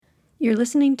You're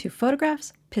listening to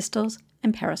Photographs, Pistols,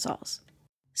 and Parasols.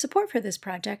 Support for this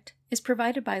project is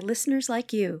provided by listeners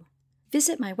like you.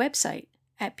 Visit my website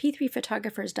at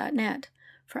p3photographers.net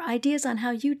for ideas on how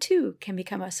you too can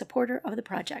become a supporter of the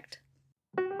project.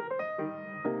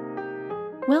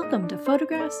 Welcome to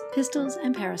Photographs, Pistols,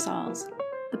 and Parasols,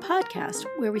 the podcast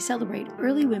where we celebrate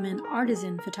early women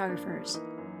artisan photographers.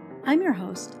 I'm your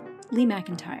host, Lee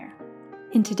McIntyre.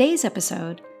 In today's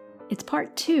episode, it's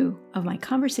part 2 of my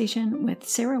conversation with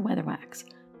Sarah Weatherwax,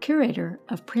 curator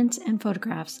of prints and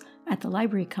photographs at the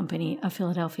Library Company of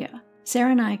Philadelphia.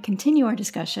 Sarah and I continue our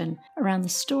discussion around the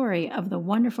story of the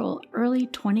wonderful early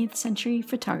 20th century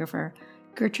photographer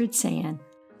Gertrude Sayen.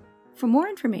 For more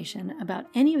information about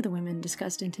any of the women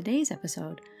discussed in today's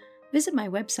episode, visit my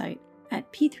website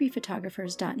at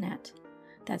p3photographers.net.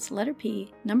 That's letter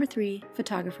P, number 3,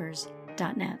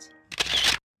 photographers.net.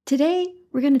 Today,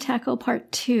 we're going to tackle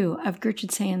part 2 of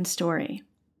Gertrude Sayen's story.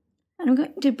 And I'm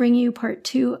going to bring you part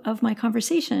 2 of my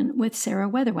conversation with Sarah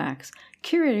Weatherwax,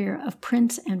 curator of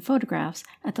prints and photographs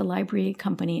at the Library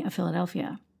Company of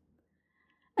Philadelphia.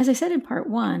 As I said in part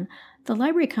 1, the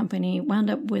Library Company wound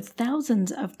up with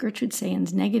thousands of Gertrude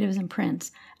Sayen's negatives and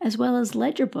prints, as well as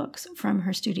ledger books from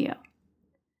her studio.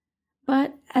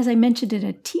 But as I mentioned in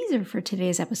a teaser for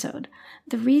today's episode,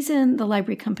 the reason the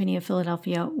Library Company of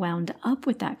Philadelphia wound up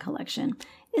with that collection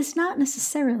is not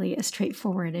necessarily as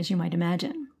straightforward as you might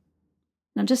imagine.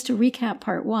 Now, just to recap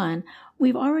part 1,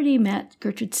 we've already met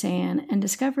Gertrude Sayen and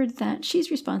discovered that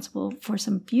she's responsible for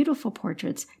some beautiful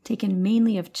portraits taken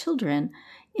mainly of children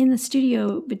in the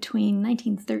studio between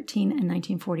 1913 and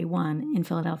 1941 in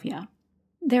Philadelphia.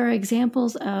 There are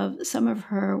examples of some of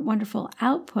her wonderful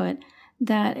output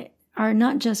that are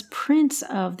not just prints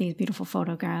of these beautiful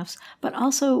photographs, but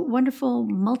also wonderful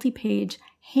multi-page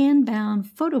hand-bound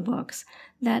photo books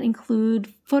that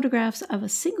include photographs of a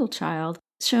single child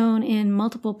shown in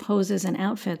multiple poses and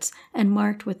outfits and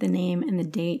marked with the name and the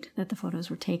date that the photos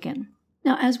were taken.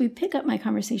 Now, as we pick up my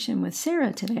conversation with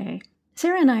Sarah today,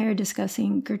 Sarah and I are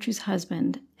discussing Gertrude's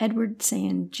husband, Edward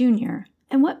Sayen Jr.,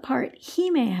 and what part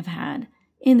he may have had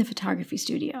in the photography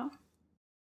studio.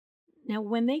 Now,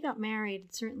 when they got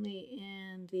married, certainly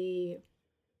in the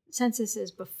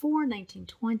censuses before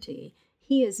 1920,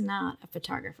 he is not a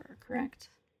photographer, correct?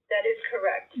 That is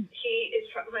correct. He is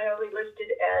primarily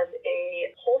listed as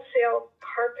a wholesale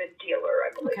carpet dealer,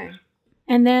 I believe. Okay.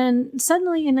 And then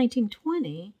suddenly in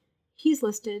 1920, he's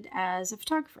listed as a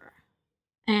photographer.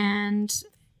 And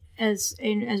as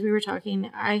we were talking,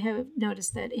 I have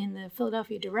noticed that in the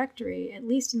Philadelphia directory, at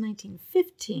least in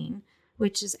 1915,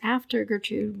 which is after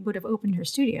Gertrude would have opened her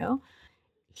studio,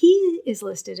 he is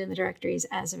listed in the directories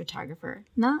as a photographer,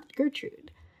 not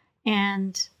Gertrude.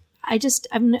 And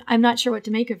I'm not sure what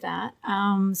to make of that.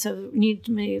 So we need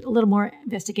to make a little more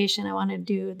investigation. I want to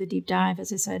do the deep dive,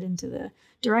 as I said, into the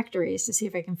directories to see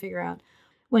if I can figure out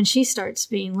when she starts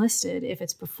being listed, if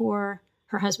it's before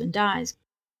her husband dies.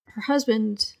 Her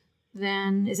husband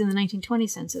then is in the 1920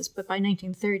 census, but by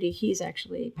 1930, he's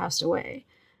actually passed away.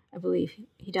 I believe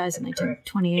he dies in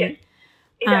 1928. Yes.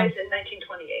 He dies in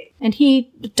 1928. And he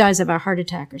dies of a heart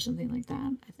attack or something like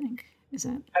that, I think. Is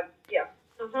that? Yeah.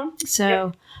 Mm-hmm.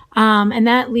 So, and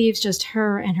that leaves just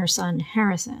her and her son,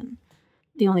 Harrison.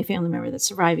 The only family member that's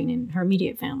surviving in her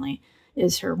immediate family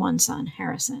is her one son,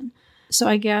 Harrison. So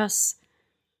I guess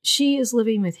she is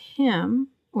living with him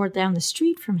or down the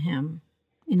street from him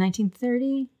in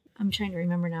 1930. I'm trying to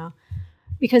remember now.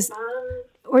 Because,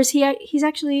 or is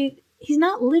he's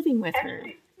not living with her,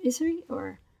 is he?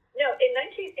 Or no, in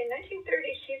 1930,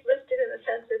 she's listed in the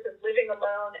census as living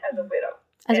alone as a widow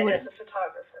as a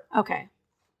photographer. Okay.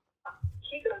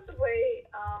 He goes away.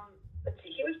 Let's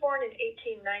see. He was born in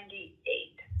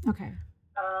 1898. Okay.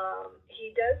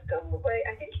 He does go away.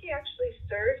 I think he actually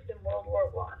served in World War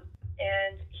I,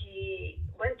 and he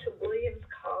went to Williams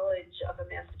College up in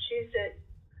Massachusetts.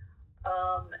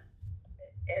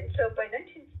 And so by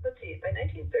 1930,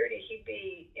 he'd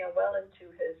be, well into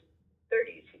his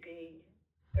 30s. He'd be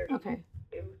 32,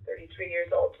 33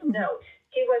 years old. Mm-hmm. No,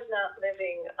 he was not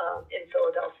living in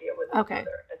Philadelphia with his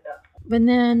mother at that point. But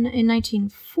then in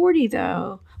 1940,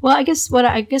 though, well, I guess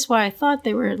why I thought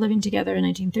they were living together in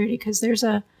 1930, because there's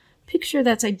a picture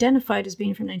that's identified as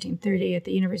being from 1930 at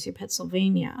the University of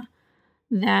Pennsylvania.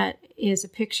 That is a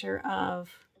picture of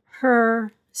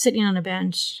her sitting on a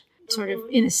bench, sort of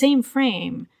in the same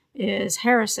frame as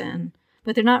Harrison,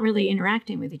 but they're not really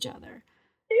interacting with each other.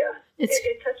 Yeah, it's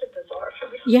such a bizarre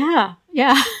photo.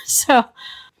 Yeah. So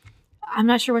I'm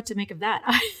not sure what to make of that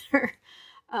either.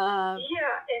 And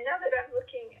now that I'm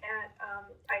looking at,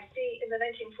 I see in the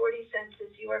 1940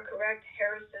 census, you are correct,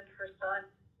 Harrison, her son,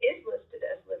 is listed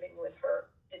as living with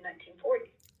her in 1940.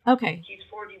 Okay. He's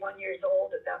 41 years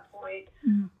old at that point.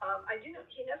 Mm-hmm. I do know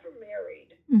he never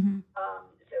married. Mm-hmm.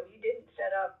 So he didn't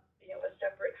set up, a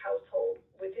separate household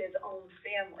with his own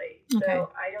family. Okay. So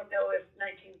I don't know if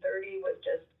 1930 was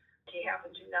just he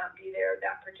happened to not be there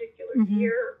that particular Mm-hmm.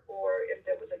 year, or if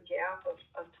there was a gap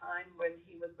of time when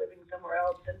he was living somewhere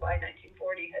else and by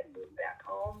 1940 had moved back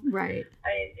home. Right.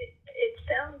 It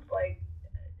sounds like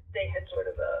they had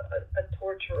sort of a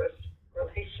torturous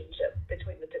relationship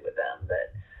between the two of them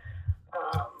that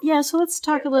so let's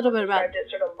talk a little bit about it,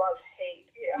 sort of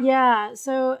love-hate.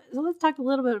 So let's talk a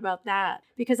little bit about that,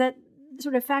 because that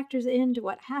sort of factors into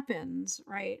what happens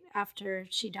right after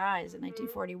she dies in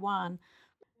 1941.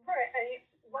 Right.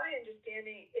 My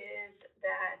understanding is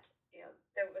that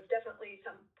there was definitely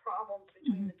some problems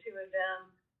between the two of them.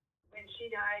 When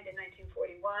she died in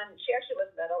 1941, she actually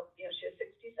wasn't that old. She was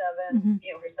 67.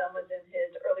 Her son was in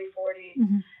his early 40s,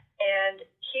 and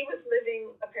he was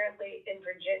living apparently in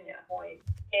Virginia Point.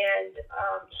 And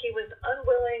he was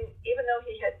unwilling, even though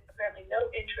he had apparently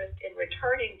no interest in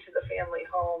returning to the family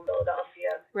home,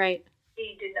 Philadelphia. Right.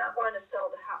 He did not want to sell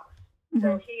the house,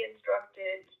 so he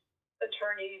instructed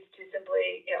attorneys to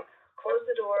simply, close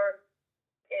the door,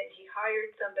 and he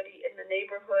hired somebody in the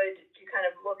neighborhood to kind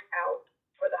of look out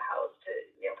for the house to,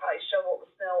 probably shovel the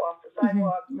snow off the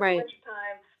sidewalk in the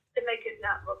wintertime to make it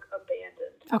not look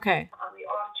abandoned. Okay. On the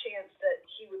off chance that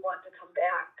he would want to come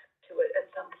back to it at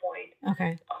some point.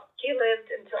 Okay. He lived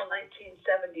until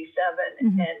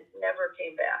 1977 and never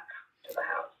came back to the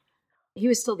house. He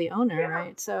was still the owner,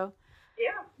 right? So.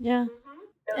 Yeah. Yeah.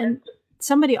 So and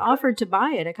somebody offered to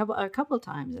buy it a couple of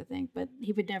times, I think, but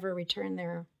he would never return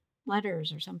their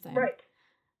letters or something. Right.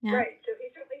 Yeah. Right. So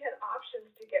he certainly had options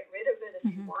to get rid of it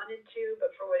if he wanted to, but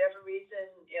for whatever reason,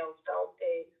 felt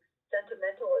a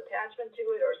sentimental attachment to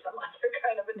it or some other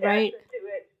kind of attachment to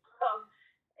it.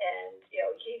 And,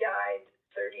 he died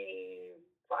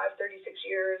 36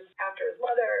 years after his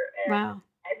mother and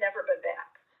had never been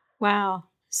back. Wow.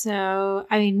 So,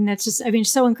 that's just,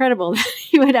 so incredible that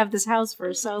he would have this house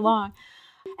for so long.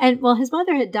 And, well, his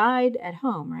mother had died at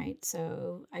home, right?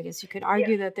 So I guess you could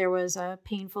argue that there was a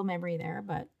painful memory there,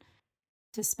 but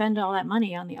to spend all that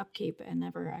money on the upkeep and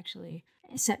never actually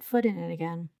set foot in it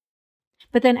again.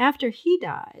 But then after he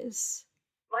dies...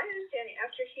 My understanding,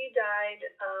 after he died,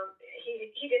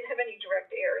 he didn't have any direct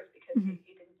heirs because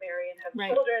he didn't marry and have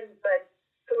children, but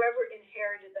whoever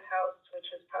inherited the house, which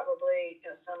was probably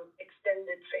some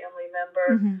extended family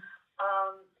member,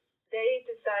 they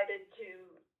decided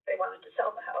they wanted to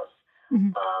sell the house.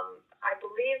 I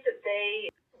believe that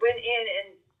they went in and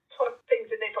took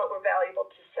things that they thought were valuable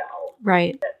to sell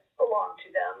that belonged to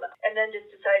them, and then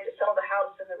just decided to sell the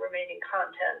house and the remaining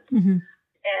contents.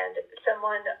 And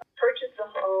someone purchased the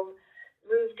home,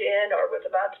 moved in or was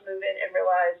about to move in, and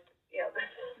realized,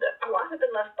 that a lot had been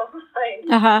left behind,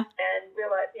 and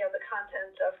realized, the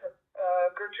contents of her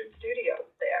Gertrude studio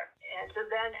there. And so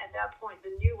then at that point,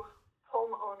 the new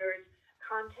homeowners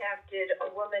contacted a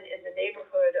woman in the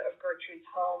neighborhood of Gertrude's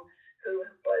home who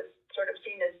was sort of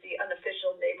seen as the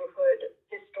unofficial neighborhood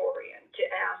historian to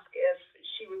ask if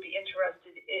she would be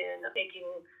interested in taking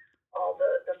all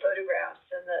the photographs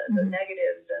and the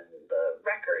negatives and the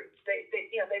records. They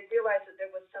realized that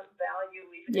there was some value,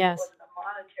 even if it wasn't a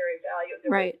monetary value.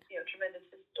 There was tremendous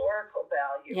historical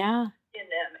value in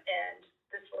them. And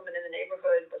this woman in the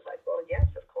neighborhood was like, well,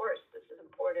 yes, of course, this is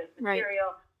important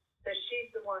material. So she's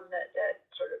the one that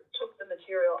sort of took the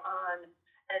material on,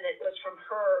 and it was from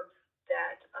her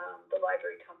that the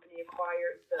library company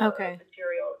acquired the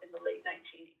material in the late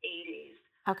 1980s.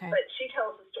 Okay. But she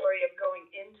tells the story of going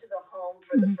into the home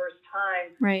for the first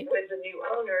time with the new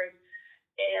owners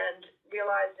and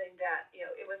realizing that,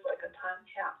 it was like a time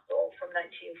capsule from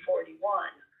 1941.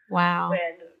 Wow.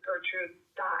 When Gertrude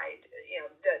died,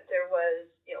 that there was,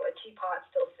 a teapot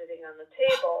still sitting on the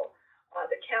table.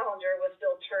 The calendar was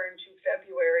still turned to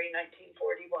February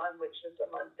 1941, which is the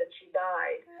month that she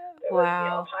died. There was,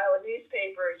 a pile of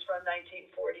newspapers from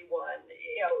 1941.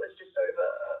 It was just sort of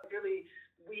a really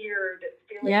weird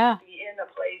feeling to be in a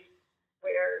place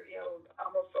where,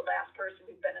 almost the last person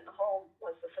who'd been in the home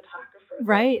was the photographer.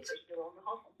 Right. The person who owned the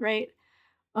home. Right.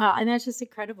 Wow, and that's just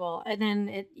incredible. And then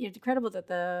it's incredible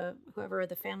that whoever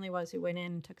the family was who went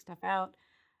in and took stuff out,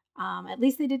 at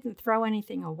least they didn't throw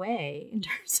anything away in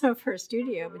terms of her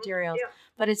studio materials. Yeah.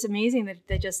 But it's amazing that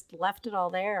they just left it all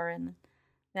there, and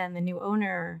then the new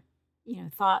owner,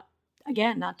 thought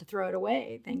again not to throw it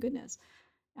away. Thank goodness,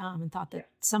 and thought that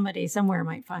somebody somewhere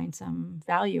might find some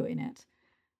value in it.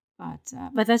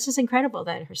 But that's just incredible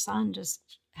that her son just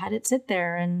had it sit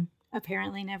there and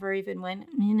apparently never even went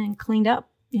in and cleaned up,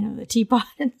 the teapot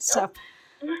and stuff.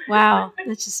 Wow,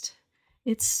 that's just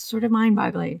It's sort of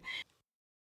mind-boggling.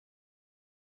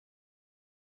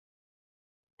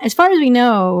 As far as we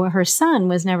know, her son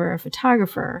was never a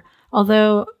photographer,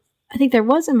 although I think there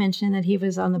was a mention that he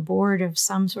was on the board of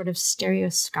some sort of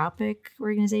stereoscopic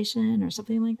organization or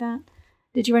something like that.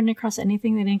 Did you run across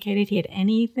anything that indicated he had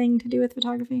anything to do with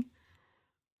photography?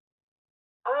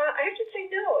 I have to say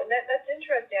no, and that's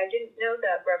interesting. I didn't know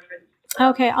that reference.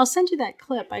 Okay, I'll send you that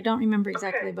clip. I don't remember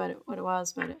exactly what it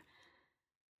was, but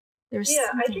there's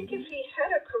I think if he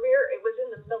had a career, it was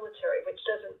in the military, which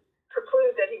doesn't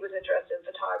preclude that he was interested in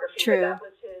photography. True. But that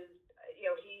was his.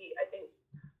 He I think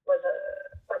was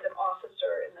an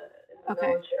officer in the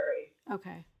military.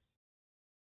 Okay.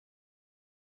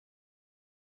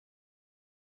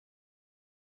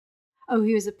 Oh,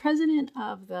 he was the president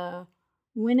of the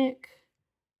Winnick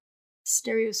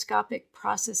Stereoscopic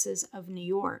Processes of New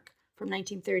York from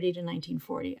 1930 to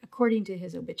 1940, according to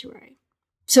his obituary.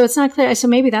 So it's not clear. So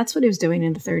maybe that's what he was doing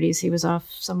in the 30s. He was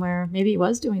off somewhere. Maybe he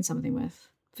was doing something with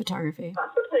photography.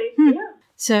 Possibly, yeah.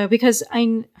 So because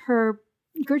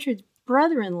Gertrude's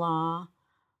brother-in-law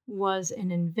was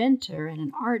an inventor and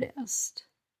an artist,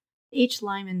 H.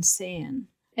 Lyman Sayin,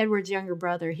 Edward's younger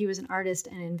brother. He was an artist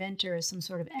and inventor of some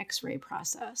sort of X-ray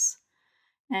process.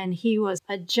 And he was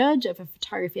a judge of a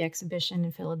photography exhibition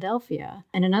in Philadelphia.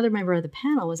 And another member of the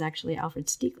panel was actually Alfred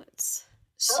Stieglitz.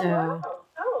 So,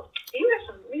 you have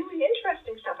some really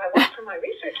interesting stuff I want from my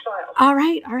research files. All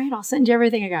right. I'll send you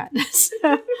everything I got.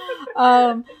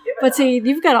 But see,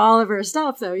 you've got all of her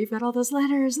stuff, though. You've got all those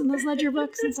letters and those ledger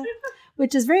books and stuff,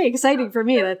 which is very exciting for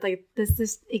me that like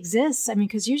this exists. I mean,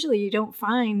 because usually you don't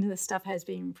find this stuff has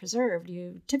been preserved.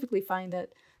 You typically find that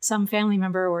some family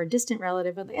member or a distant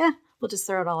relative, we'll just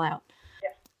throw it all out.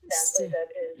 Yes, exactly. That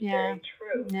is very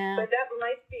true. Yeah. But that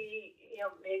might be,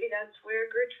 maybe that's where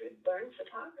Gertrude learned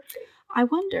photography. I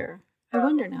wonder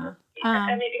now.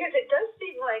 Because it does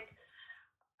seem like,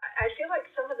 I feel like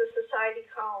some of the society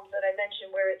columns that I mentioned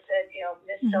where it said,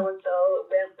 Miss So-and-so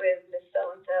went with Miss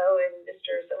So-and-so and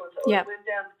Mr. So-and-so was with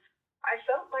them. I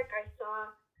felt like I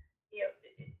saw,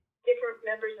 different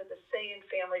members of the Sayin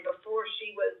family before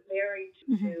she was married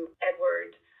to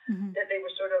Edward, that they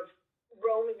were sort of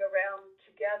roaming around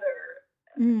together.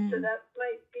 So that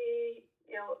might be,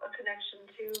 a connection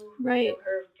to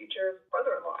her future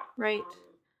brother-in-law. Right.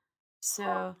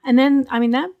 And then,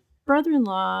 that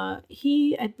brother-in-law,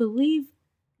 he, I believe,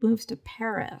 moves to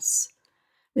Paris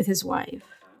with his wife.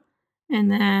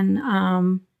 And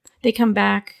then they come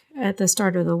back at the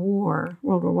start of the war,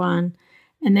 World War I.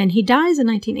 And then he dies in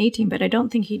 1918, but I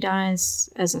don't think he dies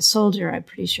as a soldier. I'm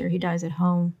pretty sure he dies at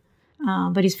home.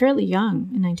 But he's fairly young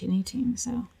in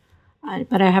 1918.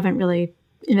 But I haven't really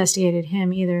investigated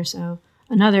him either. So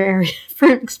another area for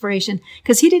exploration.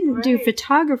 Because he didn't do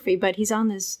photography, but he's on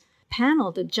this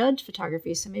panel to judge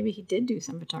photography. So maybe he did do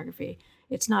some photography.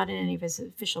 It's not in any of his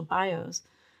official bios.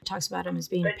 It talks about him as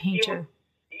being a painter.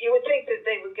 You would think that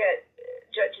they would get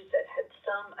judges that had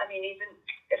some, even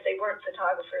if they weren't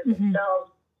photographers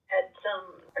themselves, had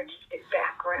some artistic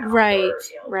background. Right,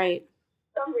 or, right.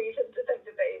 Some reason to think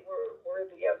that they were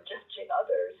worthy of judging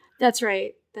others. That's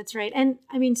right. And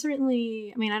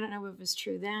certainly, I don't know if it was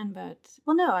true then, but,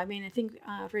 I think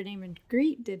René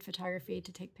Magritte did photography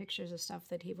to take pictures of stuff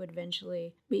that he would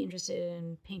eventually be interested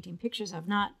in painting pictures of,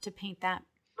 not to paint that,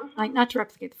 like not to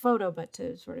replicate the photo, but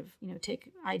to sort of,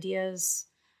 take ideas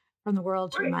from the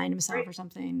world to remind himself or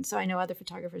something. So I know other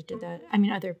photographers did that.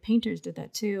 Other painters did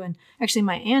that too. And actually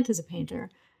my aunt is a painter,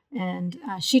 and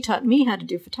she taught me how to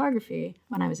do photography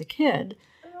when I was a kid.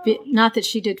 Not that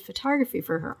she did photography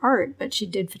for her art, but she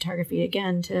did photography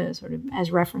again to sort of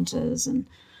as references and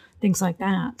things like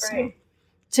that. Right.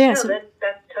 So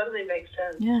that totally makes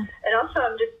sense. Yeah. And also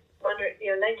I'm just wondering,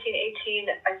 1918,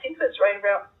 I think it was right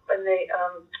around when the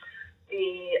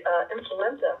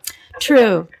influenza.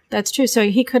 True. That's true.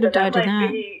 So he could have died of that.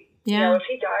 If he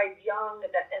died young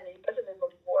and he wasn't in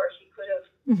the war, he could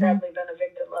have sadly been a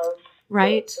victim of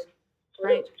Right.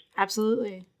 Right.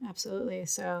 Absolutely.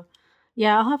 So,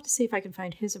 yeah, I'll have to see if I can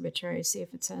find his obituary, see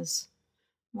if it says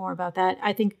more about that.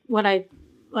 I think what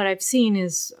I've seen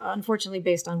is unfortunately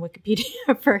based on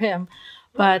Wikipedia for him,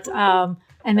 but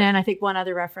and then I think one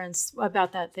other reference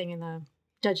about that thing in the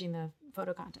judging the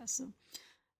photo contest. So,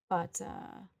 but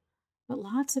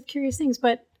lots of curious things.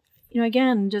 But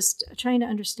again, just trying to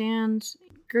understand.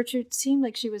 Gertrude seemed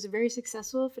like she was a very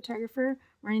successful photographer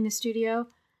running the studio,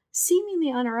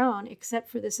 seemingly on her own, except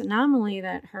for this anomaly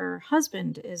that her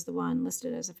husband is the one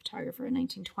listed as a photographer in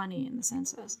 1920 in the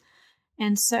census.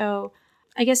 And so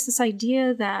I guess this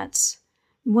idea that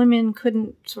women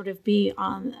couldn't sort of be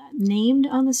named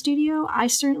on the studio. I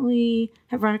certainly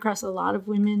have run across a lot of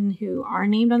women who are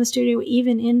named on the studio,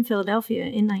 even in Philadelphia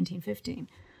in 1915.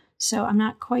 So I'm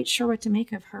not quite sure what to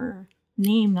make of her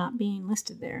name not being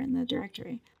listed there in the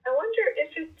directory. I wonder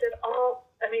if it's at all,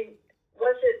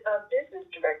 was it a business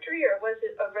directory or was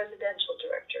it a residential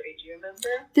directory? Do you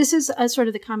remember? This is a sort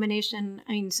of the combination.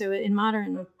 So in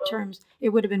modern terms, it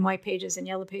would have been white pages and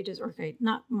yellow pages, or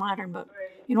not modern, but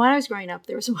when I was growing up,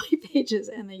 there was white pages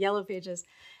and the yellow pages.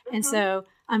 Mm-hmm. And so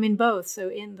I'm in both. So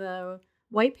in the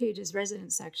white pages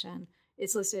residence section,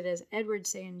 it's listed as Edward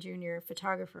Sayin Jr.,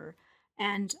 photographer.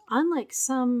 And unlike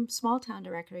some small town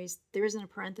directories, there isn't a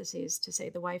parentheses to say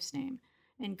the wife's name.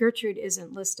 And Gertrude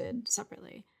isn't listed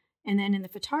separately. And then in the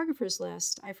photographers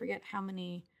list, I forget how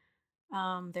many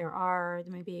there are.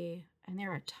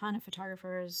 There are a ton of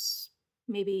photographers,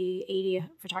 maybe 80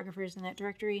 photographers in that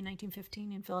directory in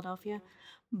 1915 in Philadelphia.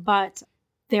 But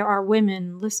there are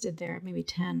women listed there, maybe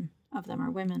 10 of them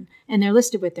are women. And they're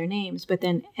listed with their names. But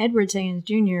then Edward Sayin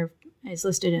Jr. is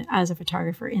listed as a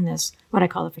photographer in this, what I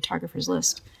call the photographers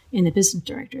list, in the business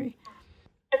directory.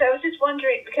 And I was just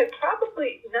wondering, because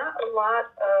probably not a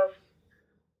lot of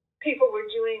people were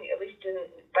doing, at least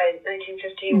by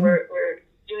 1915, mm-hmm. were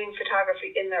doing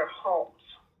photography in their homes.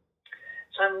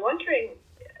 So I'm wondering,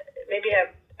 maybe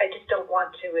I just don't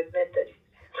want to admit that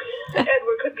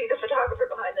Edward could be the photographer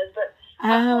behind this, but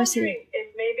I'm wondering if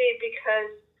maybe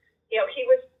because, he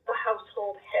was the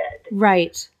household head.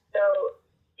 Right. So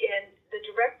in the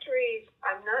directories,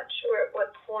 I'm not sure at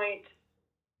what point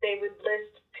they would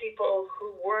list people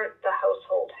who weren't the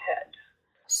household head.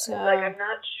 So, I'm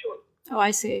not sure. Oh,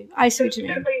 I see what you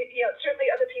mean. Certainly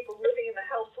other people living in the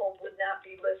household would not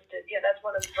be listed. That's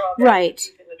one of the drawbacks right.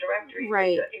 of using the directory.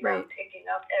 Right. Right. Picking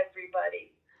up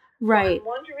everybody. Right. So I'm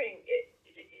wondering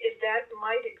if that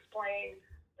might explain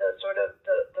the sort of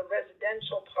the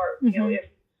residential part. Mm-hmm. If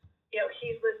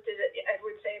he's listed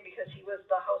Edward Sayin because he was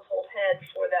the household head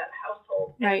for that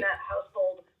household, right. and that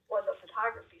household was a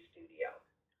photography studio.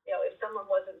 If someone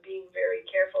wasn't being very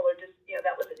careful or just,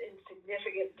 that was an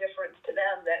insignificant difference to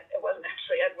them, that it wasn't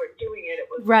actually Edward doing it, it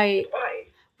was right. his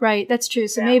wife. Right, that's true.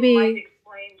 So that maybe might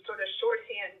explain sort of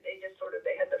shorthand. They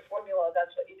had their formula.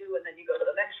 That's what you do, and then you go to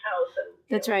the next house and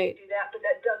that's right. You do that. But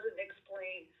that doesn't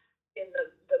explain in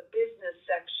the business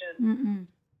section Mm-mm.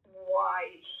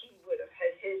 why he would have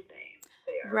had his name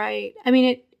there. Right.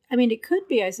 It could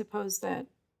be, I suppose, that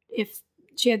if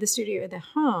she had the studio at the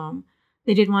home,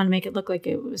 they didn't want to make it look like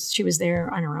she was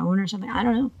there on her own or something. I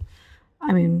don't know.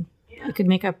 I could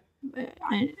make up.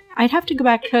 I'd have to go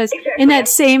back because in that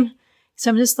same.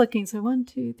 So I'm just looking. So 1,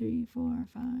 2, 3, 4,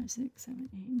 5, 6, 7,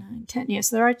 8, 9, 10. Yes,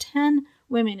 there are 10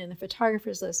 women in the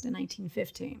photographers list in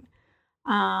 1915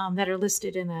 that are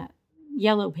listed in that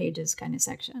yellow pages kind of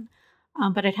section.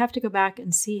 But I'd have to go back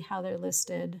and see how they're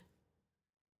listed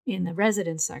in the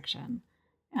residence section.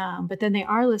 But then they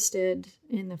are listed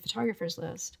in the photographers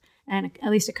list. And at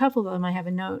least a couple of them, I have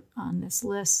a note on this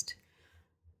list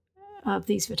of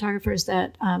these photographers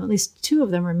that at least 2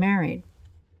 of them are married.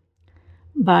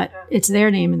 But it's their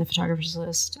name in the photographers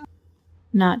list,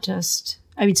 not just,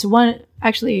 so one,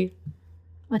 actually,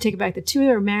 I'll take it back. The 2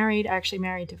 that are married, actually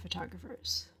married to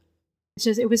photographers.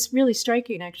 It was really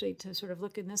striking, actually, to sort of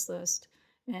look in this list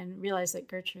and realize that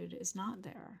Gertrude is not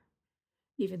there,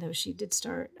 even though she did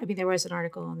start. There was an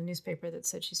article in the newspaper that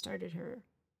said she started her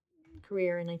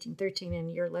career in 1913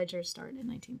 and your ledger started in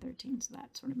 1913, so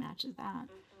that sort of matches that.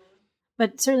 Mm-hmm.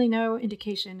 But certainly no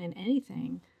indication in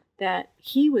anything that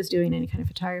he was doing any kind of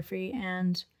photography.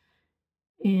 And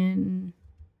in,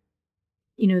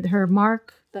 her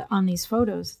mark on these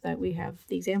photos that we have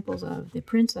the examples of, the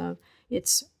prints of,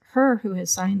 it's her who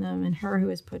has signed them and her who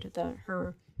has put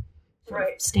her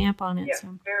right. stamp on it. Yeah,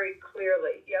 so. Very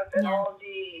clearly. Yep, and all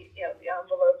the the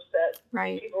envelopes that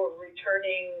right. people were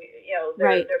returning,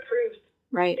 right. their proofs.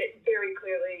 Right. It very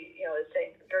clearly, is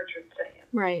saying Gertrude Sayin.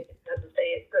 Right. It doesn't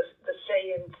say the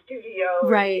Sayin studio.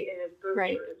 Right. It is Gertrude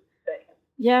right. Sayin.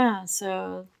 Yeah.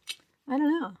 So I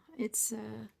don't know. It's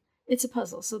a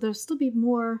puzzle. So there'll still be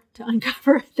more to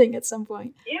uncover, I think, at some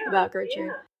point about Gertrude.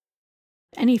 Yeah.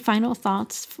 Any final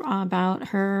thoughts about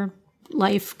her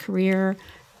life, career?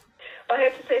 Well, I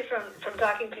have to say, from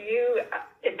talking to you,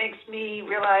 it makes me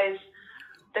realize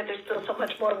that there's still so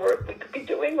much more work we could be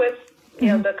doing with,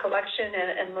 the collection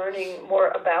and learning more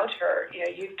about her.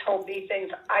 You've told me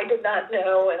things I did not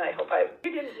know, and I hope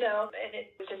you didn't know. And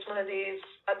it's just one of these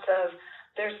lots of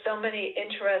there's so many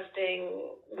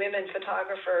interesting women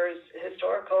photographers,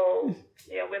 historical,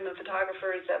 women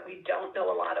photographers that we don't know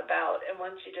a lot about. And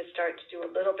once you just start to do a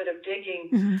little bit of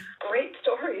digging, great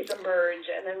stories emerge.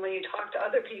 And then when you talk to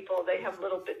other people, they have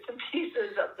little bits and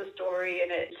pieces of the story,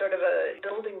 and it's sort of a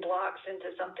building blocks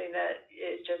into something that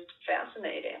is just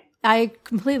fascinating. I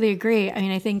completely agree. I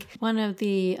mean, I think one of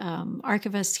the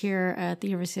archivists here at the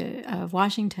University of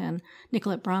Washington,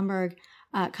 Nicolette Bromberg,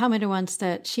 commented once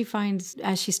that she finds,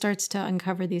 as she starts to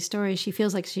uncover these stories, she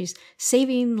feels like she's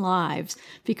saving lives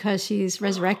because she's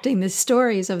resurrecting the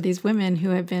stories of these women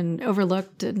who have been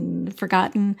overlooked and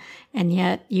forgotten, and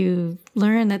yet you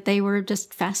learn that they were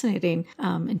just fascinating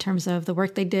in terms of the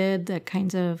work they did, the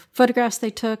kinds of photographs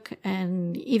they took,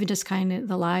 and even just kind of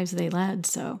the lives they led.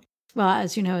 So, well,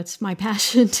 as you know, it's my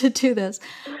passion to do this,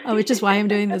 which is why I'm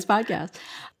doing this podcast.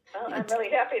 Well, I'm really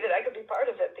happy that I could be part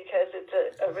of it because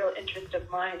it's a real interest of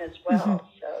mine as well.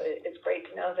 So it's great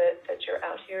to know that you're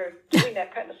out here doing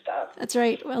that kind of stuff. That's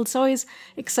right. Well, it's always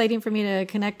exciting for me to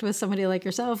connect with somebody like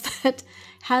yourself that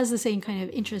has the same kind of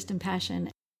interest and passion.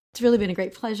 It's really been a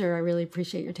great pleasure. I really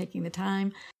appreciate your taking the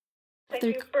time. Thank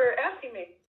you for asking me.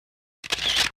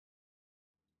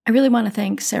 I really want to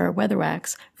thank Sarah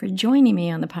Weatherwax for joining me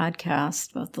on the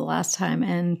podcast, both the last time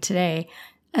and today,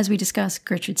 as we discuss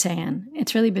Gertrude Sayen.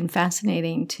 It's really been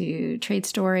fascinating to trade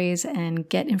stories and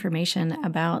get information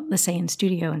about the Sayen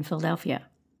studio in Philadelphia.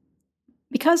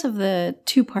 Because of the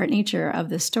two-part nature of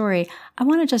this story, I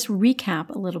want to just recap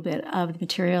a little bit of the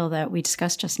material that we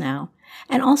discussed just now,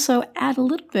 and also add a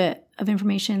little bit of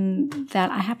information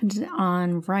that I happened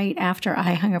on right after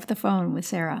I hung up the phone with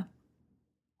Sarah.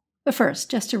 But first,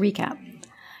 just to recap,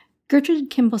 Gertrude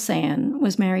Kimball Sayen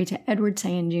was married to Edward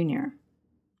Sayen Jr.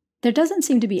 There doesn't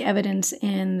seem to be evidence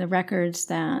in the records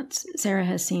that Sarah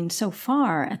has seen so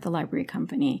far at the Library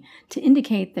Company to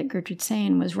indicate that Gertrude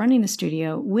Sayen was running the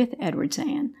studio with Edward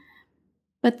Sayen.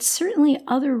 But certainly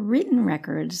other written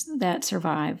records that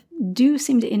survive do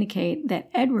seem to indicate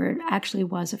that Edward actually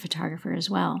was a photographer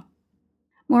as well.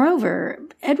 Moreover,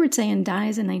 Edward Sayen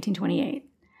dies in 1928.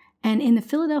 And in the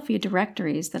Philadelphia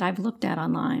directories that I've looked at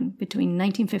online between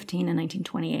 1915 and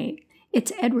 1928,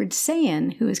 it's Edward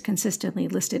Sayen who is consistently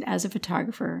listed as a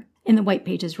photographer in the White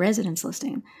Pages residence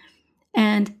listing.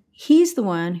 And he's the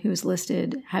one who's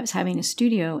listed as having a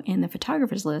studio in the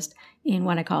photographers list in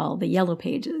what I call the Yellow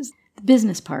Pages, the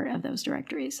business part of those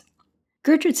directories.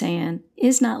 Gertrude Sayen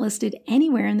is not listed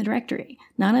anywhere in the directory,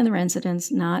 not in the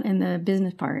residence, not in the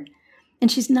business part.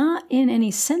 And she's not in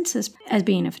any census as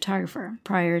being a photographer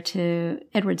prior to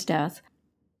Edward's death.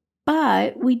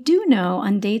 But we do know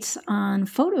on dates on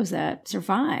photos that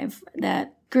survive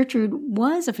that Gertrude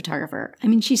was a photographer. I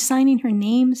mean, she's signing her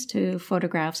names to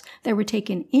photographs that were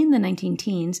taken in the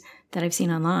 19-teens that I've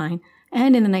seen online,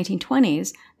 and in the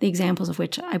 1920s, the examples of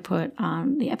which I put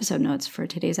on the episode notes for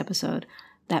today's episode.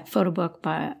 That photo book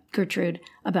by Gertrude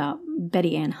about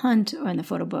Betty Ann Hunt, and the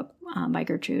photo book by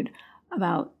Gertrude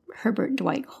about Herbert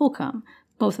Dwight Holcomb,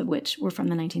 both of which were from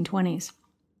the 1920s.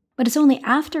 But it's only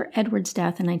after Edward's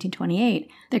death in 1928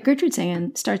 that Gertrude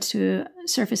Sayen starts to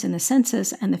surface in the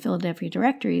census and the Philadelphia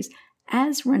directories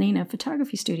as running a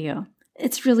photography studio.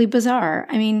 It's really bizarre.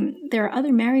 I mean, there are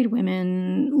other married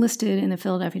women listed in the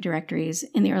Philadelphia directories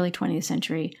in the early 20th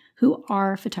century who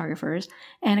are photographers,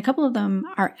 and a couple of them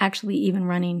are actually even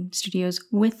running studios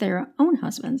with their own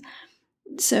husbands.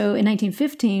 So in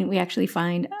 1915, we actually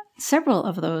find several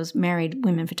of those married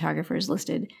women photographers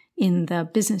listed in the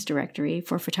business directory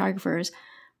for photographers,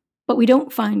 but we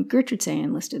don't find Gertrude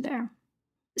Sayen listed there.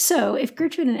 So if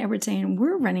Gertrude and Edward Sayen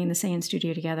were running the Sayen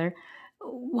studio together,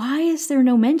 why is there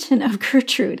no mention of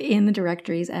Gertrude in the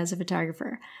directories as a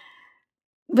photographer?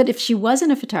 But if she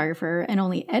wasn't a photographer and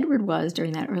only Edward was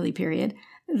during that early period,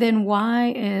 then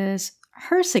why is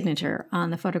her signature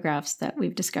on the photographs that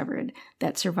we've discovered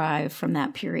that survive from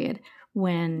that period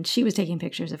when she was taking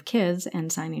pictures of kids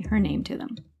and signing her name to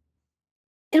them?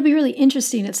 It'll be really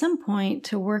interesting at some point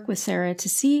to work with Sarah to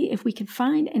see if we can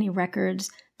find any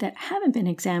records that haven't been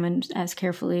examined as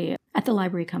carefully at the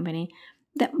Library Company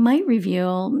that might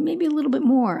reveal maybe a little bit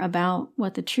more about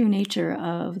what the true nature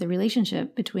of the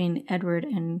relationship between Edward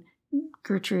and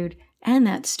Gertrude and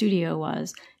that studio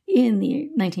was in the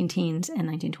 19-teens and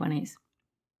 1920s.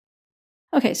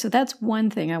 Okay, so that's one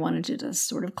thing I wanted to just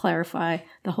sort of clarify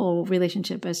the whole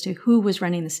relationship as to who was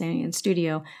running the Sayen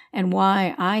studio and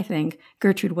why I think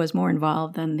Gertrude was more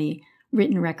involved than the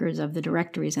written records of the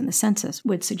directories and the census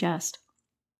would suggest.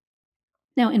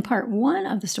 Now, in part one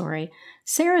of the story,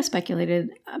 Sarah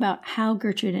speculated about how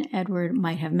Gertrude and Edward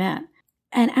might have met.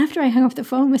 And after I hung up the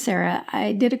phone with Sarah,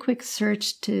 I did a quick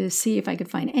search to see if I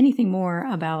could find anything more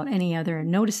about any other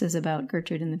notices about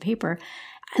Gertrude in the paper.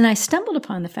 And I stumbled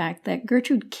upon the fact that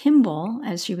Gertrude Kimball,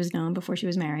 as she was known before she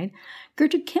was married,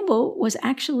 Gertrude Kimball was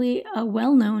actually a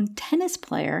well-known tennis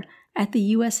player at the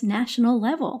U.S. national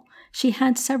level. She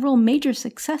had several major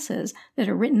successes that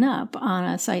are written up on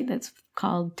a site that's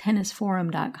called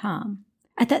tennisforum.com.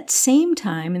 At that same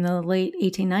time, in the late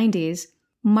 1890s,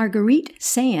 Marguerite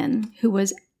Sayen, who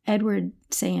was Edward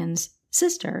Sayen's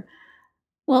sister,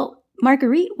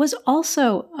 Marguerite was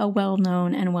also a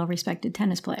well-known and well-respected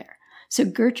tennis player. So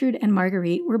Gertrude and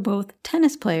Marguerite were both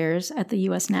tennis players at the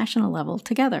U.S. national level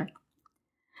together.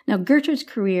 Now, Gertrude's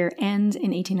career ends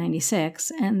in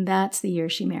 1896, and that's the year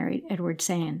she married Edward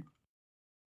Sayen.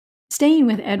 Staying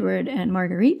with Edward and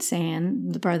Marguerite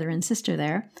Sayen, the brother and sister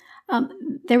there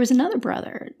was another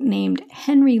brother named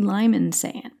Henry Lyman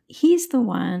Sayen. He's the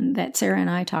one that Sarah and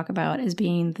I talk about as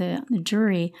being the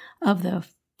jury of the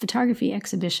photography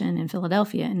exhibition in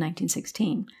Philadelphia in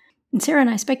 1916. And Sarah and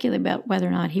I speculate about whether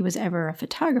or not he was ever a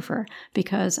photographer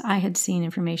because I had seen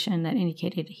information that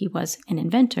indicated he was an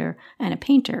inventor and a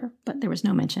painter, but there was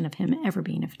no mention of him ever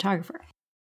being a photographer.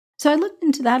 So I looked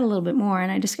into that a little bit more,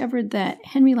 and I discovered that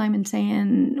Henry Lyman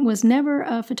Sayen was never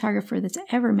a photographer that's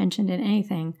ever mentioned in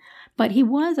anything, but he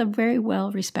was a very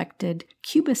well-respected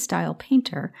Cubist-style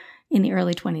painter in the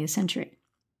early 20th century.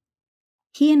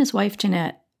 He and his wife,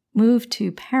 Jeanette, moved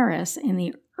to Paris in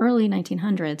the early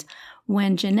 1900s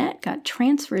when Jeanette got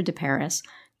transferred to Paris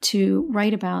to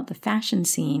write about the fashion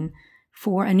scene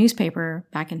for a newspaper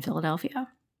back in Philadelphia.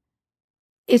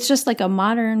 It's just like a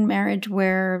modern marriage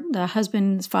where the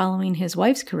husband's following his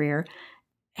wife's career.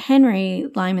 Henry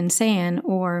Lyman Sayen,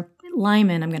 or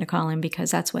Lyman, I'm going to call him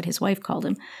because that's what his wife called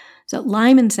him. So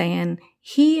Lyman Sayen,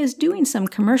 he is doing some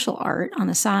commercial art on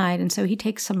the side, and so he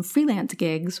takes some freelance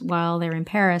gigs while they're in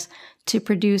Paris to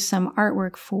produce some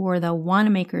artwork for the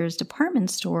Wanamaker's department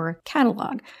store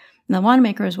catalog. And the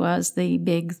Wanamaker's was the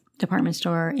big department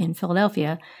store in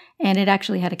Philadelphia, and it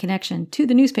actually had a connection to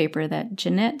the newspaper that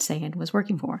Jeanette Sayen was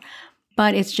working for.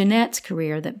 But it's Jeanette's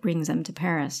career that brings them to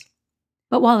Paris.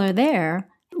 But while they're there,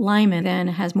 Lyman then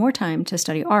has more time to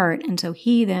study art, and so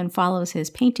he then follows his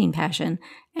painting passion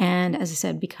and, as I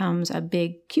said, becomes a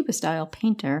big Cubist-style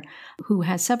painter who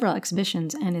has several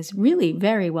exhibitions and is really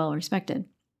very well respected.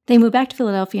 They move back to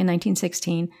Philadelphia in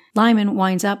 1916. Lyman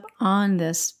winds up on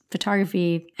this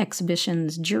photography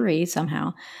exhibition's jury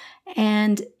somehow,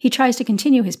 and he tries to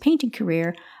continue his painting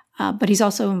career, but he's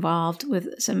also involved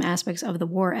with some aspects of the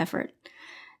war effort.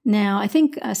 Now, I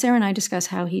think Sarah and I discussed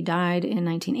how he died in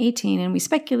 1918, and we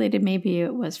speculated maybe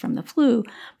it was from the flu,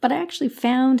 but I actually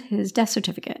found his death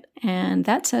certificate, and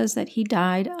that says that he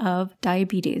died of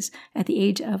diabetes at the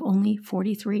age of only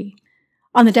 43.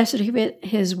 On the death certificate,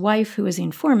 his wife, who is the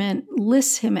informant,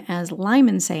 lists him as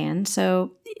Lyman Sayen,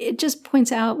 so it just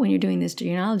points out when you're doing this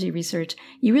genealogy research,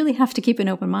 you really have to keep an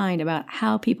open mind about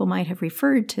how people might have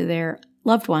referred to their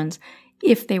loved ones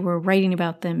if they were writing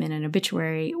about them in an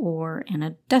obituary or in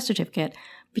a death certificate,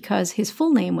 because his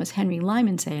full name was Henry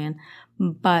Lyman Sayen,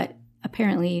 but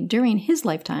apparently during his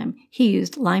lifetime, he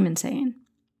used Lyman Sayen.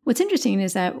 What's interesting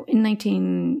is that in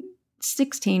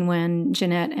 1916, when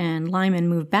Jeanette and Lyman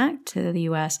moved back to the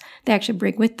U.S., they actually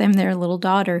bring with them their little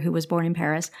daughter who was born in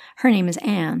Paris. Her name is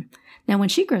Anne. Now, when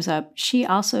she grows up, she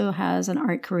also has an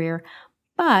art career,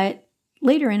 but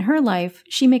later in her life,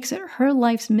 she makes it her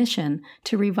life's mission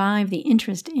to revive the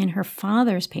interest in her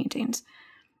father's paintings.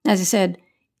 As I said,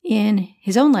 in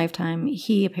his own lifetime,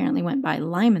 he apparently went by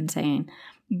Lyman Sayen,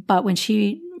 but when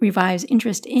she revives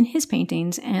interest in his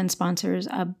paintings and sponsors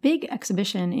a big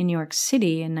exhibition in New York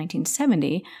City in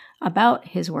 1970 about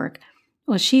his work,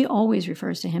 well, she always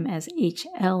refers to him as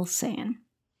H.L. Sayen.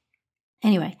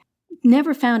 Anyway,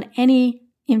 never found any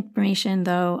information,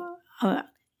 though,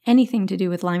 anything to do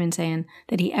with Lyman Sayen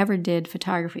that he ever did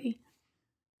photography.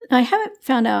 I haven't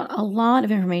found out a lot of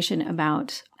information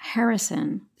about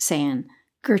Harrison Sayen,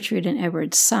 Gertrude and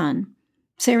Edward's son.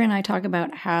 Sarah and I talk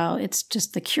about how it's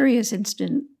just the curious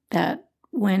incident that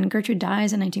when Gertrude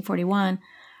dies in 1941,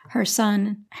 her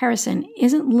son Harrison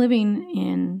isn't living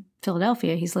in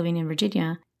Philadelphia, he's living in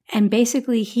Virginia, and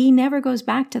basically he never goes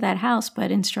back to that house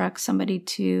but instructs somebody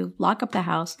to lock up the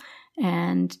house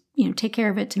and take care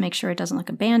of it to make sure it doesn't look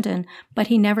abandoned, but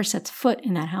he never sets foot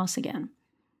in that house again,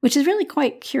 which is really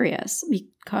quite curious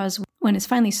because when it's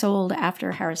finally sold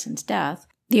after Harrison's death,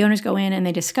 the owners go in and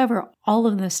they discover all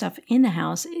of the stuff in the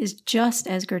house is just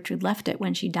as Gertrude left it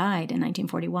when she died in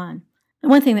 1941. And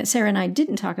one thing that Sarah and I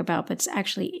didn't talk about, but it's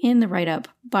actually in the write-up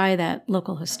by that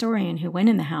local historian who went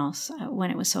in the house when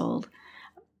it was sold,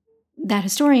 That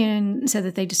historian said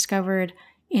that they discovered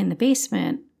in the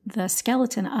basement the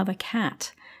skeleton of a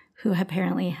cat who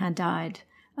apparently had died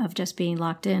of just being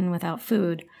locked in without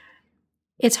food.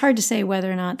 It's hard to say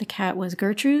whether or not the cat was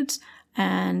Gertrude's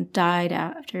and died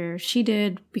after she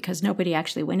did because nobody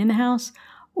actually went in the house,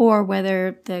 or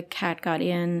whether the cat got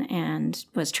in and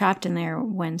was trapped in there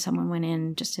when someone went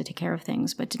in just to take care of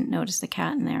things but didn't notice the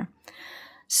cat in there.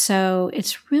 So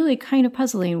it's really kind of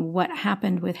puzzling what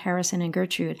happened with Harrison and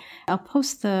Gertrude. I'll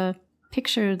post the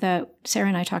picture that Sarah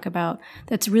and I talk about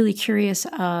that's really curious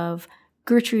of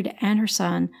Gertrude and her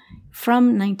son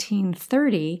from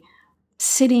 1930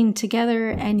 sitting together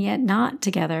and yet not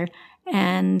together.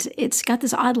 And it's got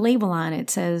this odd label on it. It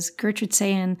says Gertrude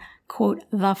Sayen, quote,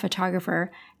 the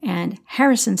photographer, and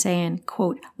Harrison Sayen,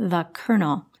 quote, the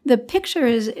colonel. The picture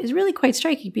is really quite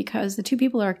striking because the two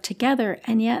people are together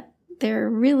and yet they're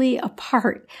really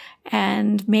apart.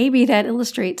 And maybe that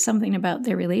illustrates something about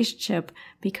their relationship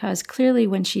because clearly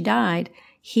when she died,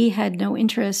 he had no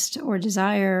interest or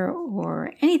desire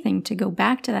or anything to go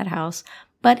back to that house,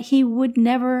 but he would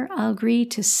never agree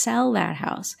to sell that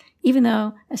house, even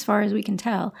though, as far as we can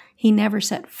tell, he never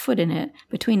set foot in it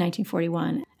between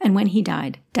 1941 and when he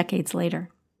died decades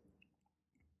later.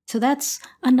 So that's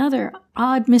another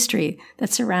odd mystery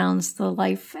that surrounds the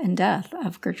life and death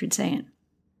of Gertrude Sayen.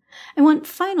 And one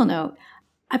final note,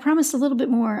 I promised a little bit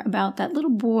more about that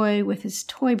little boy with his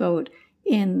toy boat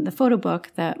in the photo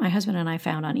book that my husband and I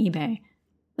found on eBay.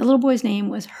 The little boy's name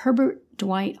was Herbert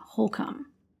Dwight Holcomb.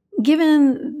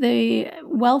 Given the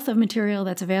wealth of material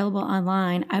that's available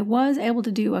online, I was able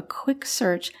to do a quick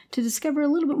search to discover a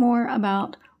little bit more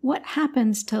about what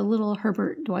happens to little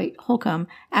Herbert Dwight Holcomb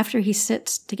after he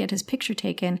sits to get his picture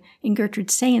taken in Gertrude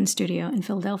Sayen's studio in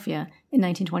Philadelphia in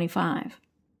 1925.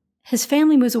 His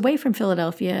family moves away from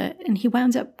Philadelphia, and he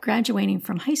winds up graduating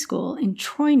from high school in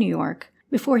Troy, New York,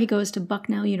 before he goes to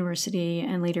Bucknell University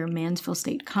and later Mansfield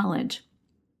State College.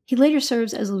 He later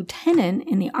serves as a lieutenant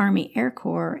in the Army Air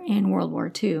Corps in World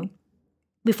War II,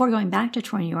 before going back to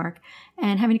Troy, New York,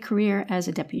 and having a career as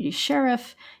a deputy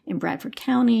sheriff in Bradford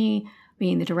County,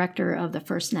 being the director of the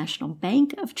First National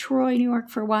Bank of Troy, New York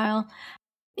for a while.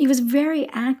 He was very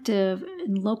active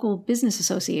in local business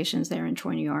associations there in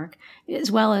Troy, New York,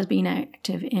 as well as being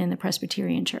active in the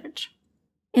Presbyterian Church.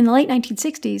 In the late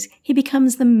 1960s, he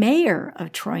becomes the mayor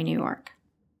of Troy, New York.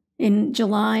 In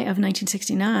July of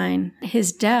 1969,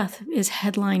 his death is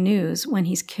headline news when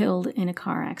he's killed in a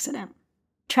car accident.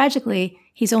 Tragically,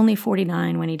 he's only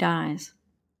 49 when he dies.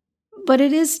 But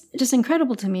it is just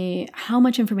incredible to me how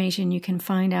much information you can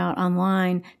find out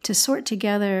online to sort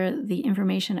together the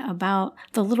information about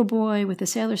the little boy with the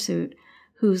sailor suit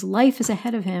whose life is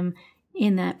ahead of him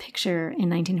in that picture in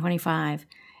 1925.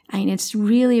 I mean, it's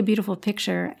really a beautiful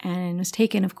picture and was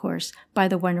taken, of course, by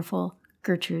the wonderful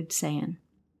Gertrude Sayen.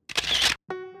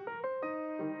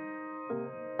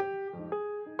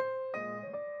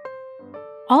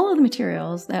 All of the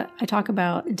materials that I talk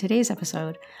about in today's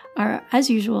episode are, as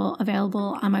usual,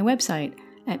 available on my website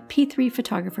at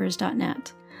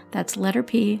p3photographers.net. That's letter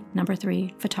P, number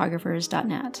 3,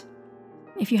 photographers.net.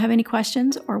 If you have any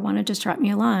questions or want to just drop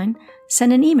me a line,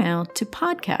 send an email to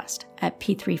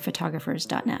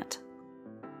podcast@p3photographers.net.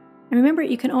 And remember,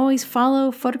 you can always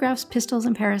follow Photographs, Pistols,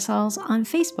 and Parasols on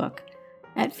Facebook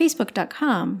at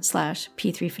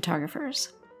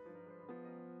facebook.com/p3photographers.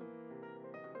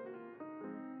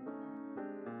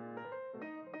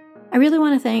 I really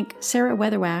want to thank Sarah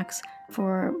Weatherwax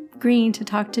for agreeing to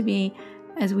talk to me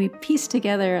as we piece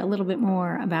together a little bit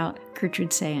more about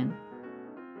Gertrude Sayen.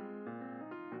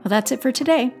 Well, that's it for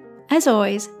today. As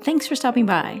always, thanks for stopping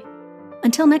by.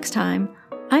 Until next time,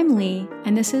 I'm Lee,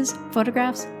 and this is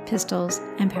Photographs, Pistols,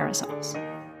 and Parasols.